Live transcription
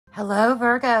Hello,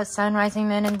 Virgo, Sun, Rising,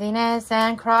 Moon, and Venus,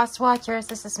 and Cross Watchers.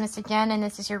 This is Mr. Jenn, and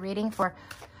this is your reading for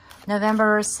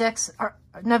November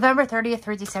 30th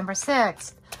through December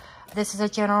 6th. This is a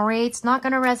general read. It's not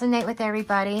going to resonate with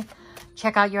everybody.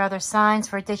 Check out your other signs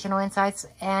for additional insights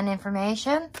and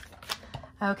information.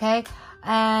 Okay?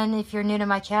 And if you're new to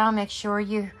my channel, make sure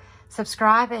you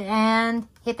subscribe and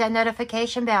hit that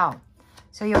notification bell,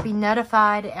 so you'll be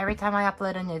notified every time I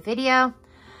upload a new video.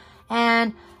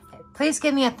 And please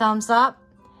give me a thumbs up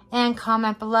and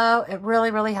comment below. It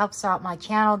really helps out my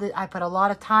channel. I put a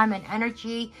lot of time and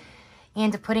energy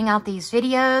into putting out these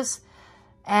videos,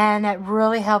 and that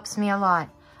really helps me a lot.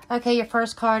 Okay, your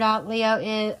first card out,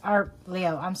 Virgo,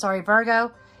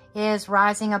 is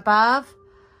Rising Above.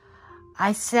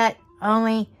 I see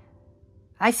only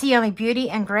beauty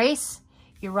and grace.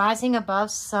 You're rising above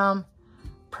some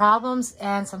problems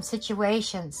and some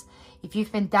situations. If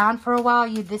you've been down for a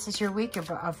while, this is your week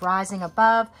of rising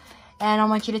above. And I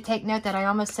want you to take note that I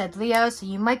almost said Leo, so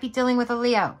you might be dealing with a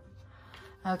Leo.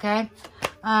 Okay?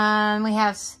 We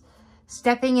have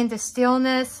stepping into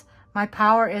stillness. My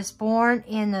power is born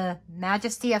in the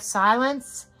majesty of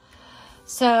silence.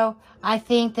 So I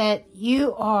think that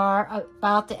you are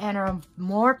about to enter a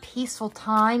more peaceful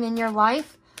time in your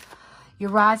life.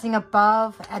 You're rising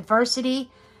above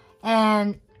adversity,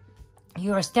 and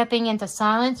you are stepping into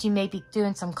silence. You may be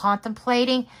doing some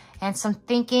contemplating and some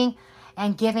thinking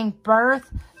and giving birth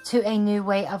to a new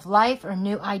way of life or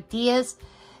new ideas.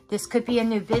 This could be a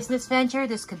new business venture.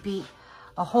 This could be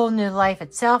a whole new life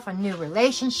itself, or new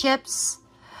relationships.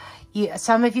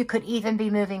 Some of you could even be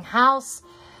moving house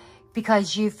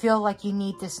because you feel like you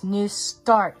need this new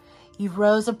start. You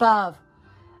rose above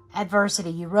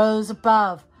adversity. You rose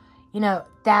above,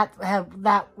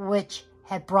 that which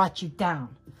had brought you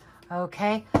down.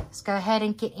 Okay, let's go ahead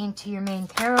and get into your main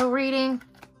tarot reading.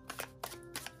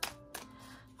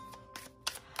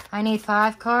 I need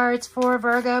 5 cards for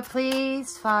Virgo,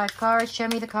 please. 5 cards. Show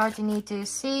me the cards I need to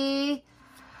see.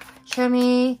 Show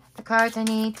me the cards I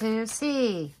need to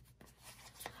see.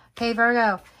 Okay,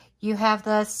 Virgo, you have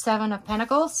the 7 of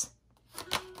Pentacles.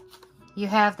 You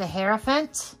have the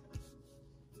Hierophant.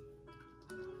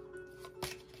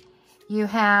 You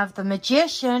have the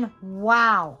Magician.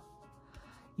 Wow.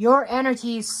 Your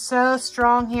energy is so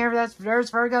strong here. There's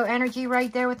Virgo energy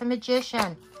right there with the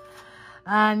Magician.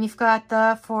 You've got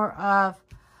the 4 of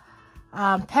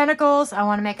Pentacles. I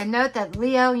want to make a note that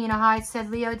Leo, you know how I said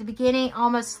Leo at the beginning,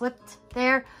 almost slipped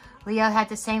there. Leo had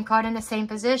the same card in the same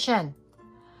position.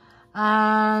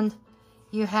 And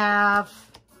you have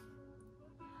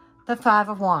the 5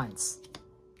 of Wands.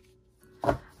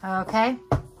 Okay.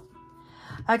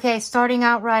 Okay, starting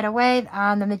out right away,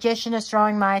 the Magician is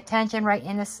drawing my attention right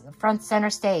in the front center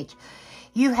stage.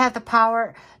 You have the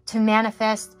power to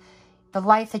manifest the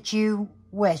life that you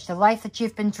wish, the life that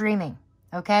you've been dreaming,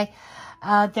 okay?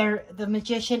 The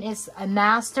Magician is a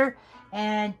master,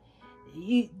 and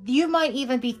you might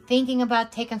even be thinking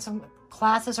about taking some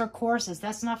classes or courses.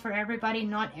 That's not for everybody.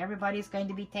 Not everybody's going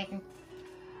to be taking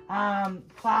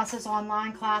classes,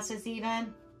 online classes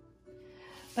even.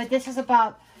 But this is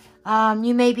about...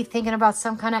 you may be thinking about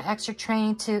some kind of extra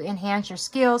training to enhance your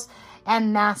skills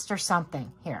and master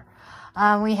something here.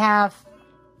 We have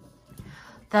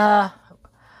the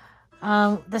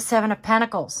 7 of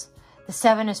Pentacles. The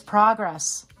 7 is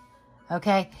progress.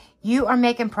 Okay? You are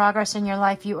making progress in your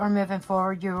life. You are moving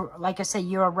forward. Like I said,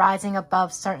 you are rising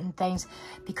above certain things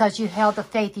because you held the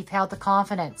faith. You've held the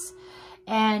confidence.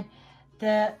 And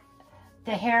the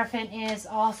Hierophant is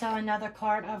also another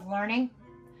card of learning.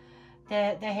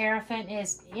 The Hierophant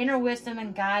is inner wisdom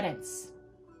and guidance.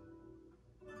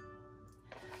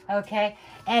 Okay?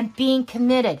 And being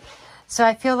committed. So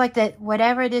I feel like that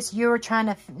whatever it is you're trying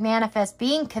to manifest,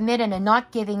 being committed and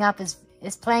not giving up is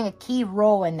playing a key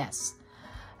role in this.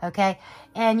 Okay?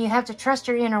 And you have to trust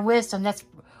your inner wisdom. That's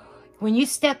when you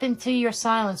step into your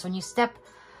silence, when you step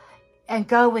and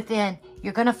go within,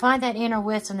 you're going to find that inner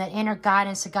wisdom, that inner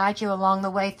guidance to guide you along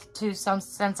the way to some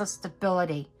sense of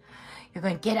stability. You're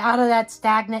going to get out of that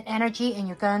stagnant energy, and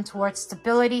you're going towards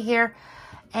stability here.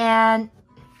 And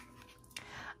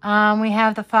we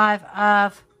have the 5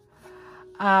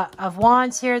 of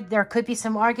Wands here. There could be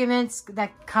some arguments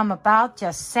that come about,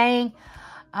 just saying.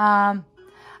 I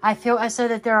feel as though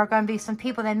that there are going to be some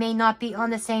people that may not be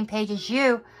on the same page as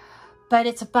you, but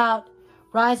it's about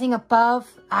rising above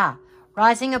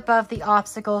the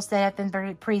obstacles that have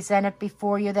been presented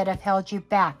before you, that have held you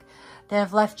back, that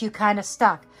have left you kind of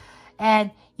stuck.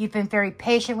 And you've been very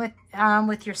patient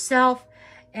with yourself,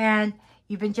 and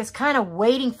you've been just kind of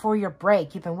waiting for your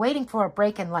break. You've been waiting for a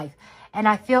break in life. And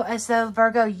I feel as though,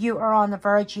 Virgo, you are on the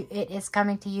verge. It is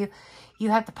coming to you. You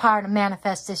have the power to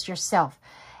manifest this yourself.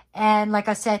 And like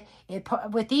I said,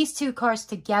 with these two cards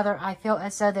together, I feel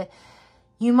as though that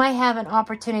you might have an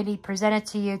opportunity presented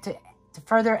to you to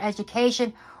further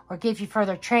education or give you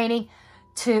further training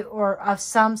or of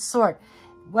some sort.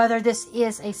 Whether this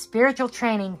is a spiritual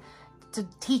training to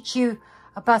teach you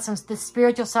about the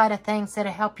spiritual side of things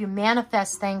that'll help you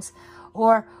manifest things,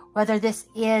 or whether this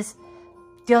is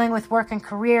dealing with work and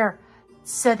career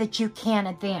so that you can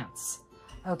advance.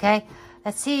 Okay,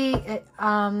 let's see.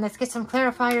 Let's get some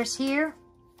clarifiers here.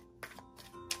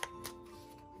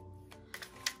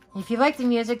 If you like the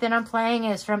music that I'm playing,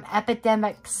 is from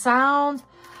Epidemic Sound.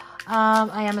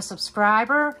 I am a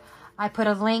subscriber. I put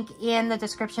a link in the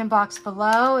description box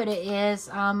below. It is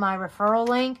my referral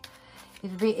link.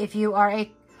 If you are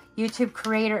a YouTube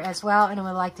creator as well and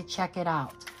would like to check it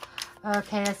out.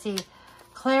 Okay, let's see.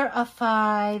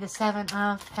 Clarify the Seven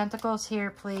of Pentacles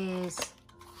here, please.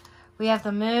 We have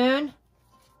the Moon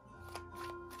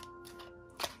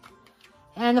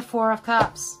and the Four of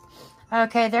Cups.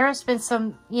 Okay, there has been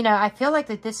some, I feel like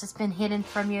that this has been hidden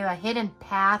from you, a hidden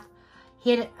path.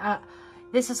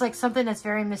 This is like something that's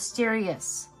very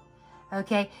mysterious.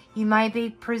 Okay, you might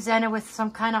be presented with some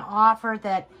kind of offer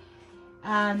that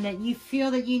that you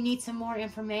feel that you need some more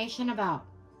information about.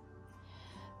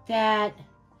 That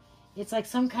it's like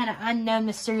some kind of unknown,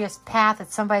 mysterious path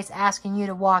that somebody's asking you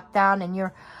to walk down, and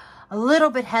you're a little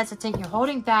bit hesitant. You're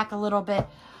holding back a little bit.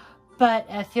 But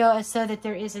I feel as though that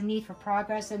there is a need for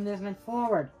progress and movement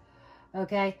forward.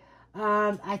 Okay?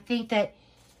 I think that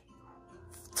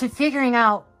to figuring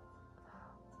out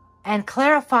and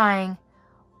clarifying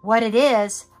what it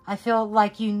is, I feel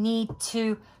like you need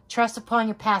to trust upon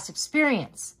your past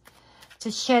experience to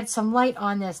shed some light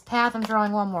on this path. I'm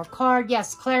drawing one more card.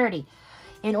 Yes, clarity.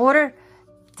 In order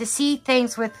to see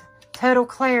things with total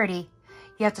clarity,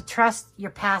 you have to trust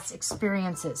your past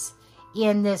experiences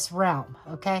in this realm,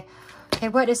 okay? Okay,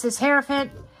 what is this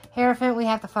Hierophant? Hierophant, we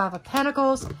have the Five of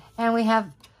Pentacles, and we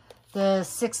have the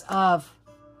Six of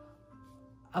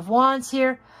Wands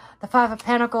here. The Five of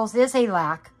Pentacles is a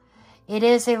lack. It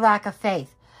is a lack of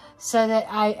faith. So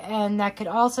that could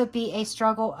also be a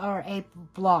struggle or a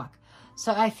block.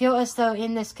 So I feel as though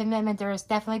in this commitment, there has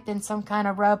definitely been some kind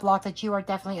of roadblock that you are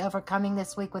definitely overcoming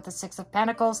this week with the Six of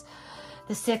Pentacles.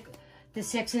 The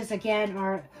sixes, again,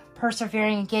 are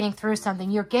persevering and getting through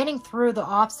something. You're getting through the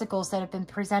obstacles that have been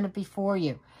presented before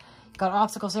you. Got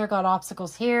obstacles there, got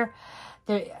obstacles here.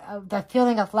 The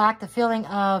feeling of lack, the feeling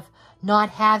of not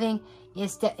having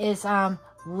is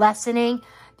lessening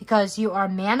because you are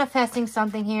manifesting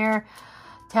something here.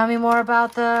 Tell me more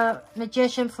about the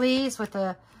Magician, please, with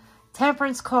the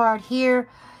Temperance card here.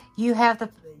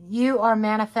 You are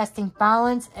manifesting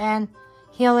balance and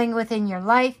healing within your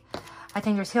life. I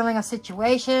think there's healing of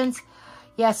situations.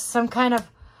 Yes, some kind of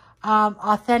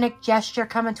authentic gesture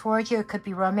coming towards you. It could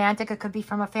be romantic. It could be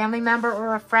from a family member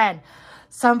or a friend.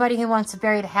 Somebody who wants to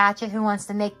bury the hatchet, who wants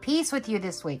to make peace with you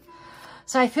this week.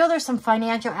 So I feel there's some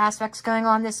financial aspects going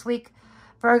on this week,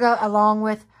 Virgo, along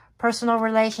with personal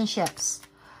relationships.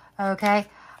 Okay.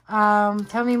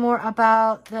 Tell me more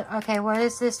about okay, what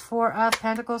is this Four of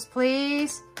Pentacles,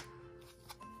 please?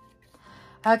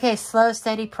 Okay, slow,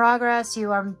 steady progress.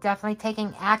 You are definitely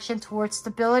taking action towards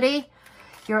stability.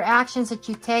 Your actions that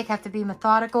you take have to be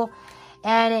methodical,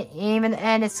 and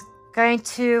it's going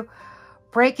to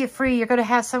break you free. You're going to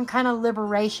have some kind of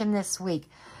liberation this week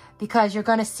because you're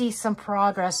going to see some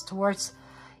progress towards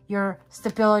your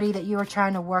stability that you are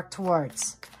trying to work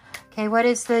towards. Okay, what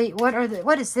is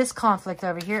this conflict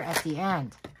over here at the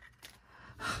end?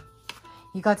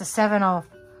 You got the Seven of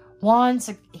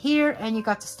Wands here, and you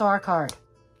got the Star card.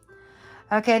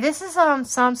 Okay, this is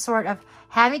some sort of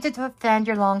having to defend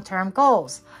your long-term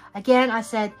goals. Again, I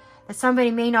said that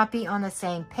somebody may not be on the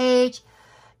same page.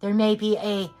 There may be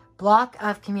a block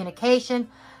of communication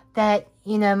that,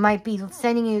 might be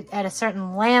sending you at a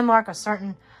certain landmark, a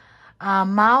certain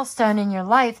milestone in your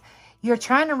life. You're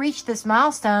trying to reach this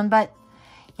milestone, but,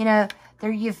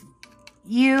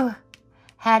 you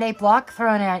had a block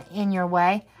thrown in your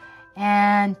way.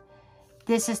 And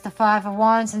this is the Five of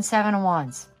Wands and Seven of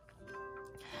Wands.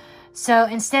 So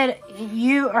instead,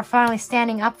 you are finally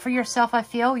standing up for yourself, I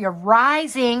feel. You're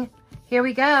rising. Here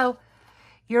we go.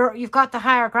 You've got the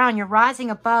higher ground. You're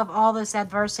rising above all this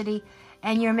adversity,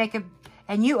 and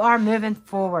you are moving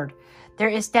forward. There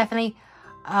is definitely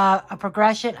a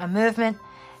progression, a movement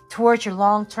towards your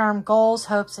long-term goals,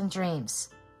 hopes, and dreams.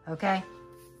 Okay?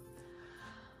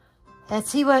 Let's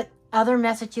see what other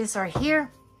messages are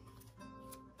here.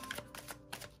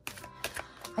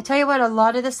 I tell you what, a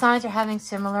lot of the signs are having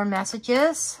similar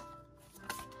messages.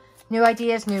 New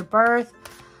ideas, new birth.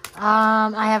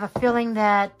 I have a feeling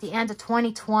that the end of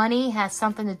 2020 has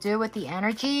something to do with the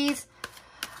energies.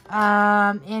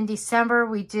 In December,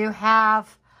 we do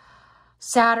have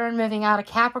Saturn moving out of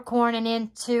Capricorn and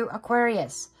into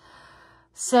Aquarius.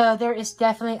 So there is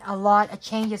definitely a lot of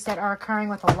changes that are occurring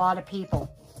with a lot of people.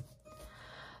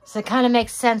 So it kind of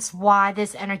makes sense why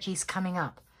this energy is coming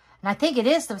up. And I think it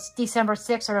is the December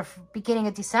 6th or the beginning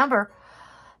of December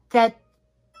that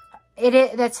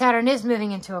that Saturn is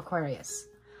moving into Aquarius.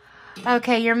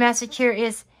 Okay, your message here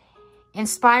is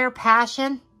inspire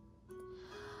passion.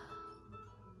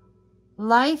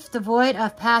 Life devoid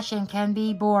of passion can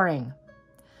be boring.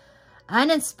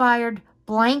 Uninspired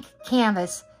blank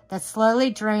canvas that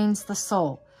slowly drains the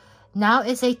soul. Now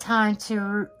is a time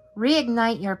to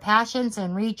reignite your passions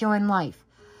and rejoin life.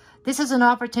 This is an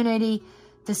opportunity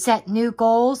to set new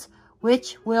goals,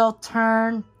 which will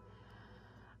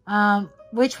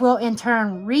in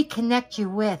turn reconnect you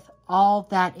with all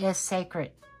that is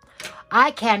sacred.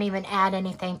 I can't even add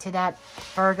anything to that,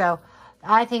 Virgo.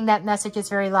 I think that message is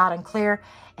very loud and clear,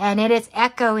 and it is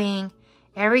echoing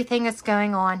everything that's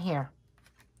going on here.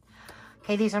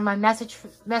 Okay, these are my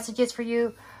messages for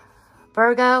you,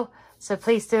 Virgo. So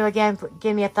please do, again,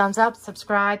 give me a thumbs up,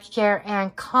 subscribe, share,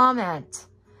 and comment.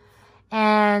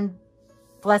 And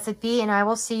blessed be, and I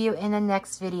will see you in the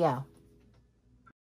next video.